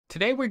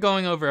Today we're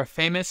going over a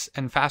famous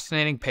and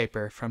fascinating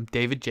paper from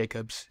David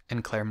Jacobs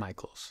and Claire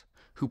Michaels,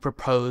 who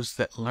propose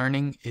that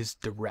learning is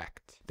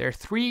direct. There are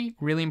three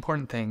really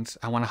important things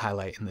I want to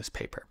highlight in this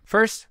paper.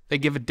 First, they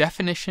give a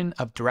definition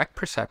of direct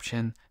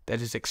perception that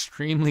is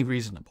extremely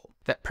reasonable.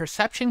 That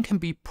perception can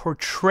be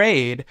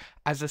portrayed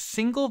as a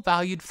single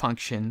valued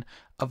function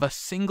of a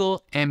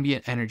single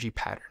ambient energy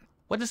pattern.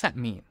 What does that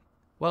mean?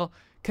 Well,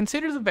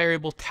 consider the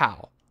variable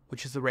tau,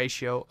 which is the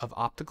ratio of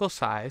optical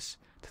size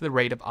to the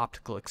rate of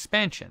optical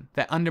expansion,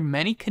 that under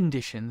many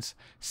conditions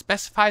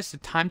specifies the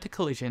time to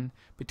collision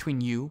between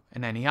you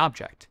and any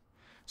object.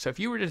 So if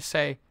you were to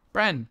say,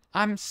 Bren,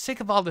 I'm sick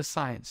of all this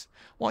science,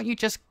 won't you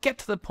just get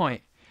to the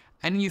point?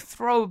 And you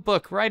throw a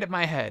book right at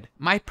my head.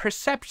 My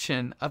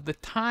perception of the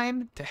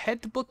time to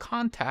head-to-book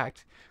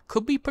contact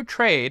could be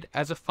portrayed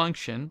as a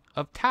function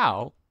of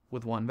tau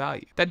with one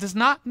value. That does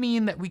not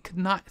mean that we could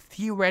not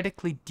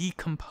theoretically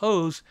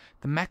decompose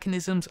the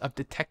mechanisms of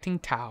detecting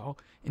tau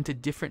into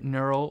different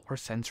neural or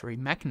sensory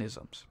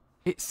mechanisms.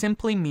 It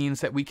simply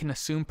means that we can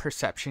assume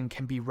perception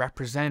can be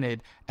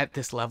represented at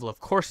this level of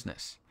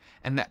coarseness,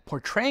 and that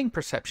portraying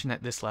perception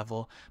at this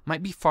level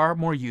might be far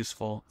more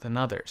useful than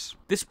others.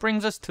 This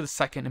brings us to the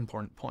second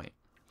important point.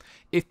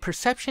 If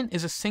perception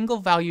is a single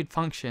valued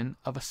function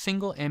of a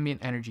single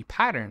ambient energy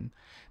pattern,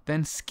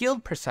 then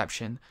skilled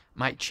perception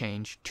might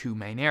change two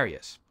main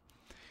areas.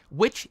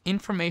 Which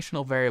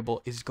informational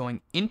variable is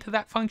going into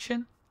that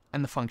function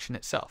and the function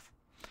itself.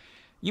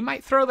 You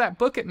might throw that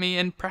book at me,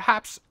 and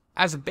perhaps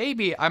as a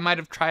baby I might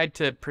have tried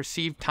to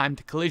perceive time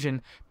to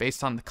collision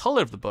based on the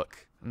color of the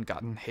book and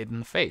gotten hit in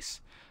the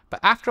face. But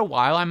after a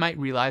while I might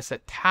realize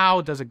that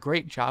tau does a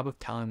great job of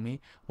telling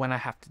me when I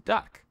have to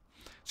duck.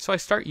 So I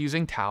start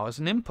using tau as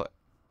an input.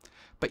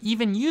 But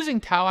even using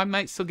tau, I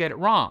might still get it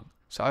wrong.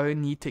 So I would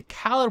need to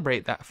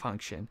calibrate that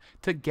function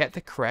to get the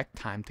correct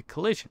time to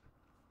collision.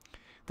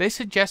 They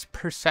suggest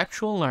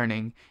perceptual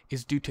learning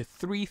is due to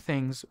three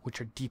things which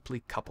are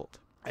deeply coupled.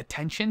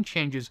 Attention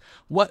changes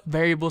what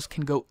variables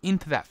can go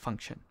into that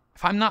function.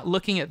 If I'm not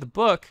looking at the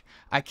book,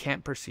 I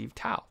can't perceive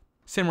tau.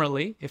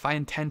 Similarly, if I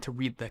intend to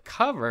read the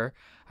cover,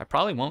 I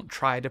probably won't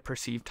try to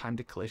perceive time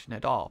to collision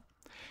at all.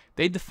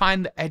 They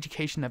define the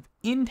education of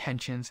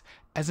intentions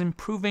as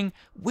improving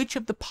which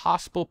of the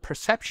possible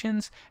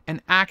perceptions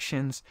and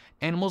actions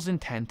animals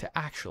intend to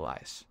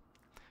actualize.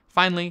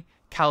 Finally,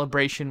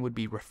 calibration would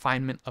be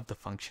refinement of the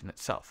function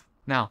itself.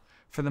 Now,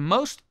 for the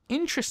most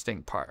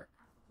interesting part,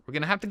 we're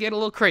going to have to get a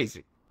little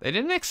crazy. They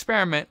did an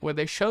experiment where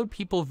they showed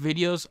people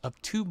videos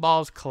of two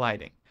balls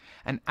colliding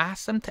and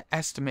asked them to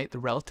estimate the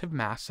relative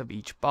mass of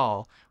each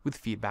ball with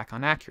feedback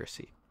on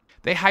accuracy.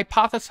 They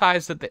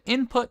hypothesized that the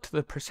input to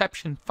the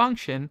perception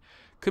function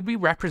could be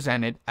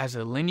represented as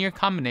a linear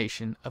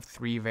combination of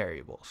three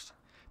variables: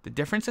 the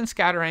difference in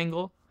scatter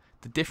angle,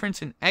 the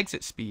difference in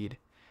exit speed,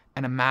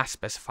 and a mass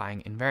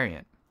specifying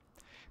invariant.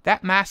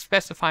 That mass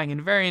specifying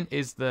invariant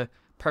is the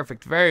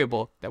perfect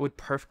variable that would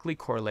perfectly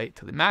correlate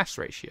to the mass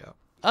ratio.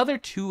 Other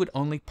two would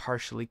only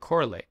partially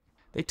correlate.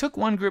 They took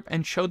one group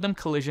and showed them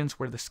collisions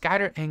where the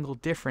scatter angle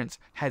difference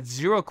had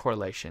zero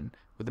correlation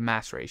with the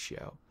mass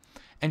ratio,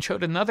 and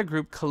showed another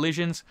group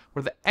collisions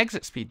where the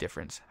exit speed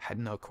difference had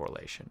no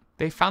correlation.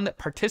 They found that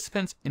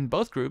participants in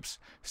both groups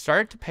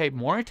started to pay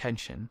more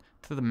attention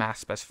to the mass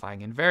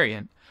specifying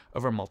invariant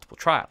over multiple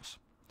trials.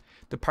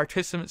 The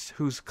participants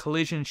whose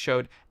collisions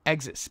showed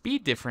exit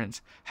speed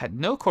difference had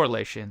no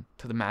correlation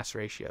to the mass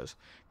ratios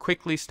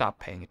quickly stopped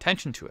paying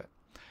attention to it,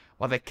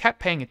 while they kept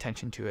paying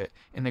attention to it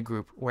in the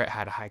group where it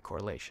had a high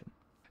correlation.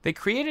 They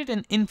created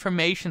an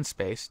information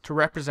space to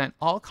represent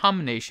all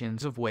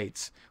combinations of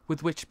weights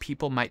with which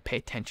people might pay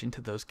attention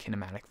to those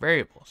kinematic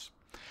variables.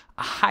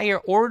 A higher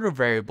order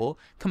variable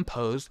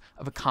composed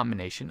of a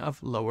combination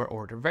of lower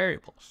order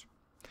variables.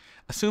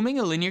 Assuming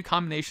a linear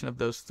combination of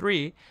those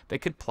three, they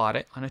could plot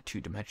it on a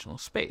two-dimensional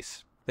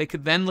space. They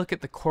could then look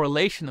at the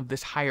correlation of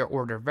this higher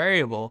order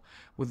variable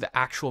with the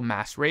actual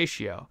mass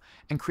ratio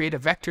and create a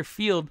vector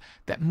field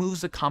that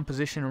moves the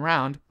composition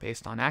around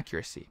based on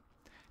accuracy.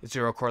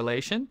 Zero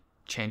correlation?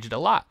 Change it a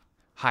lot.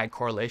 High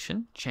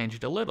correlation, change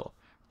it a little.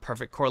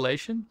 Perfect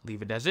correlation,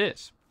 leave it as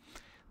is.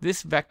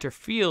 This vector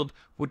field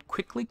would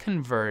quickly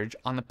converge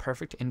on the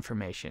perfect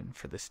information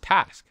for this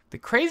task. The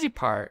crazy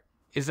part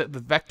is that the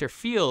vector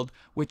field,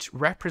 which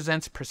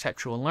represents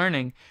perceptual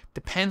learning,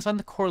 depends on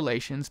the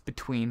correlations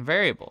between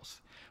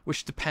variables,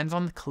 which depends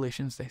on the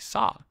collisions they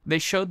saw. They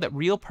showed that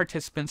real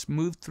participants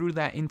moved through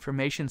that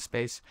information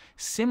space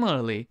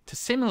similarly to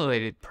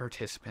simulated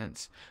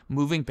participants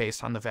moving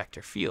based on the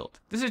vector field.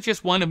 This is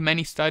just one of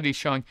many studies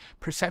showing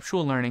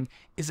perceptual learning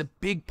is a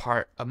big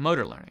part of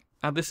motor learning.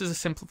 Now, this is a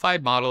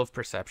simplified model of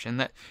perception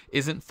that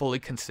isn't fully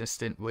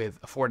consistent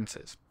with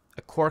affordances,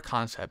 a core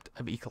concept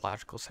of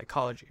ecological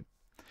psychology.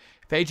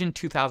 Page in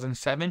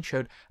 2007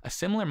 showed a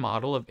similar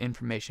model of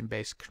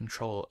information-based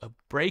control of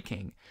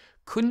braking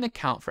couldn't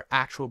account for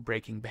actual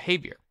braking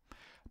behavior,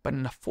 but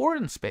an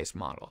affordance-based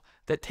model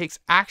that takes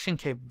action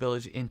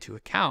capabilities into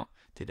account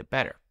did it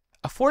better.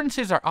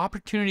 Affordances are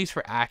opportunities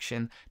for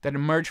action that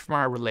emerge from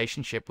our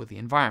relationship with the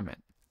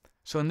environment.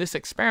 So in this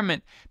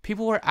experiment,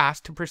 people were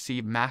asked to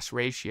perceive mass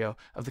ratio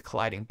of the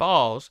colliding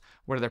balls,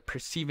 where their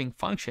perceiving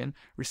function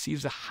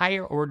receives a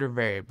higher order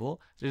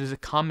variable that is a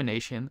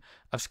combination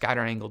of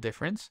scatter angle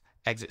difference,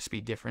 exit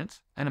speed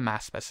difference, and a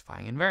mass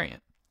specifying invariant.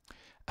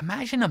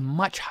 Imagine a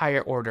much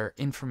higher order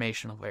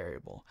informational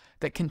variable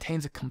that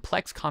contains a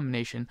complex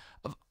combination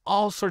of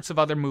all sorts of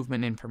other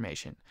movement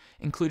information,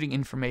 including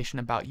information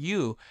about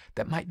you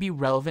that might be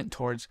relevant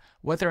towards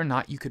whether or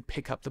not you could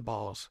pick up the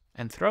balls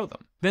and throw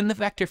them. Then the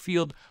vector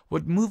field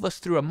would move us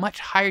through a much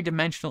higher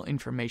dimensional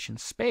information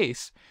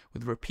space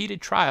with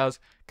repeated trials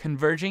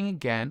converging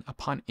again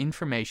upon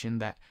information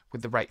that,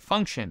 with the right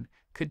function,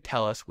 could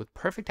tell us with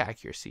perfect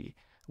accuracy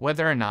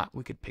whether or not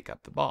we could pick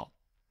up the ball.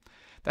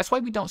 That's why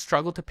we don't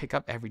struggle to pick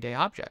up everyday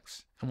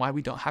objects, and why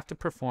we don't have to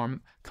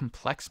perform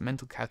complex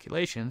mental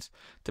calculations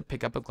to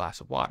pick up a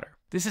glass of water.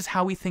 This is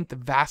how we think the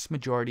vast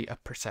majority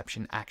of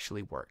perception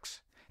actually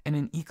works. And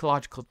in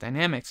ecological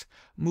dynamics,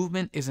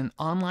 movement is an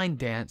online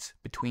dance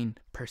between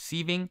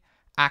perceiving,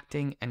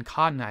 acting, and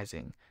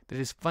cognizing that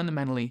is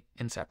fundamentally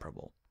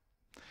inseparable.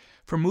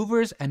 For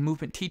movers and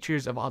movement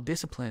teachers of all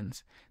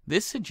disciplines,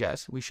 this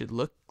suggests we should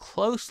look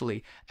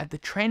closely at the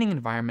training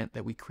environment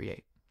that we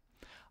create.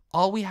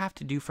 All we have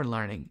to do for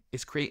learning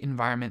is create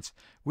environments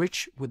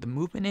rich with the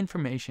movement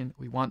information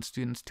we want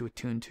students to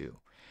attune to,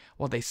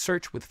 while they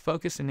search with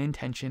focus and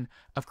intention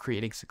of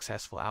creating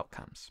successful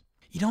outcomes.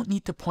 You don't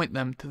need to point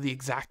them to the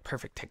exact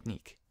perfect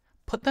technique.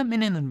 Put them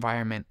in an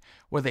environment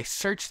where they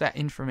search that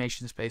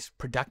information space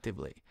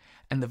productively,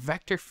 and the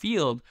vector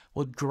field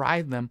will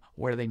drive them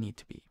where they need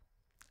to be.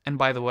 And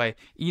by the way,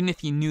 even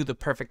if you knew the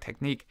perfect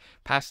technique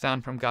passed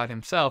down from God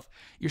himself,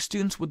 your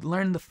students would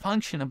learn the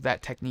function of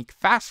that technique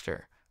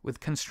faster with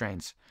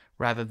constraints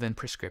rather than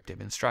prescriptive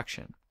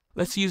instruction.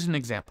 Let's use an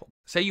example.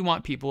 Say you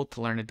want people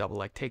to learn a double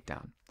leg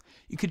takedown.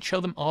 You could show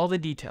them all the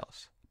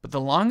details, but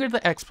the longer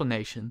the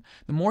explanation,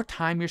 the more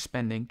time you're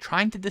spending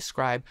trying to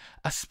describe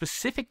a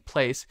specific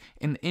place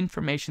in the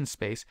information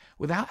space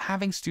without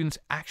having students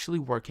actually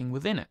working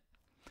within it.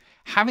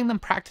 Having them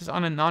practice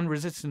on a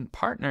non-resistant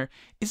partner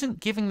isn't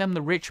giving them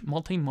the rich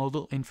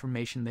multimodal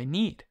information they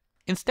need.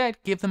 Instead,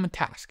 give them a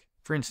task.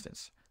 For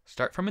instance,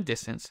 start from a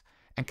distance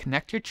and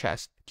connect your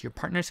chest to your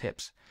partner's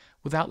hips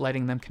without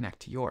letting them connect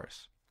to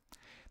yours.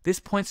 This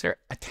points their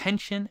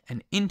attention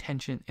and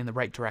intention in the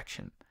right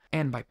direction,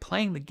 and by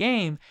playing the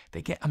game,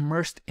 they get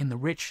immersed in the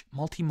rich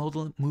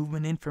multimodal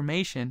movement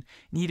information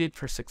needed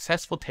for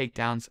successful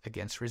takedowns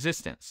against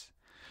resistance.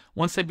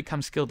 Once they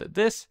become skilled at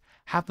this,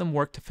 have them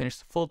work to finish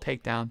the full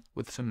takedown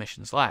with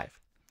submissions live.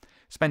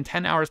 Spend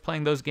 10 hours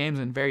playing those games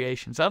and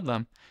variations of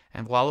them,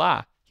 and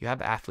voila, you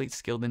have athletes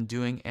skilled in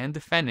doing and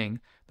defending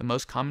the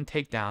most common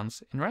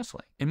takedowns in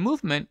wrestling. In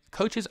movement,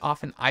 coaches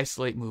often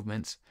isolate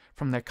movements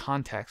from their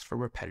context for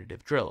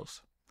repetitive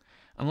drills.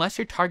 Unless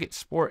your target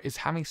sport is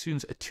having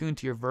students attune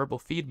to your verbal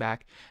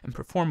feedback and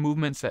perform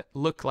movements that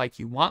look like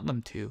you want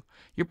them to,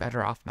 you're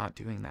better off not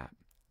doing that.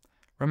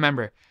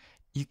 Remember,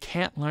 you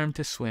can't learn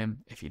to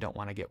swim if you don't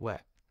want to get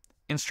wet.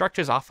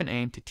 Instructors often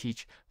aim to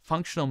teach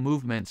functional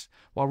movements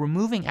while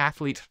removing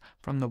athletes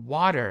from the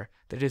water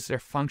that is their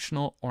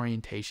functional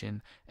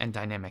orientation and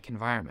dynamic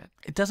environment.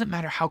 It doesn't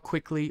matter how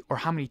quickly or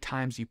how many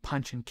times you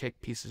punch and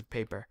kick pieces of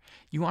paper.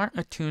 You aren't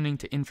attuning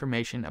to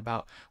information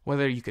about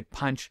whether you could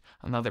punch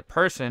another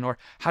person or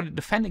how to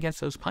defend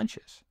against those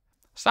punches.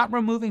 Stop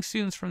removing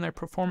students from their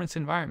performance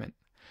environment.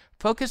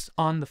 Focus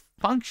on the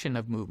function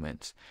of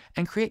movements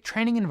and create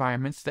training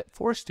environments that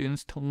force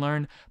students to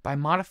learn by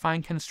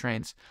modifying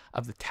constraints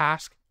of the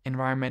task,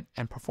 environment,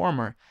 and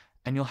performer,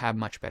 and you'll have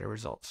much better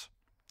results.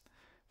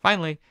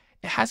 Finally,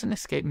 it hasn't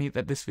escaped me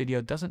that this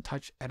video doesn't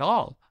touch at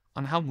all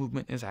on how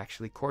movement is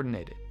actually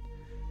coordinated.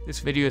 This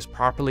video is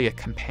properly a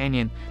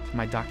companion to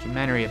my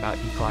documentary about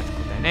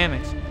ecological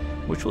dynamics,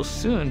 which will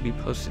soon be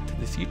posted to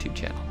this YouTube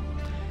channel.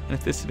 And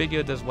if this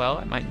video does well,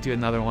 I might do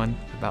another one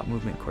about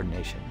movement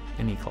coordination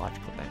in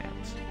ecological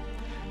dynamics.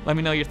 Let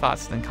me know your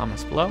thoughts in the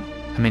comments below.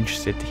 I'm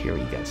interested to hear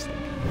what you guys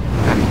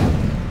think.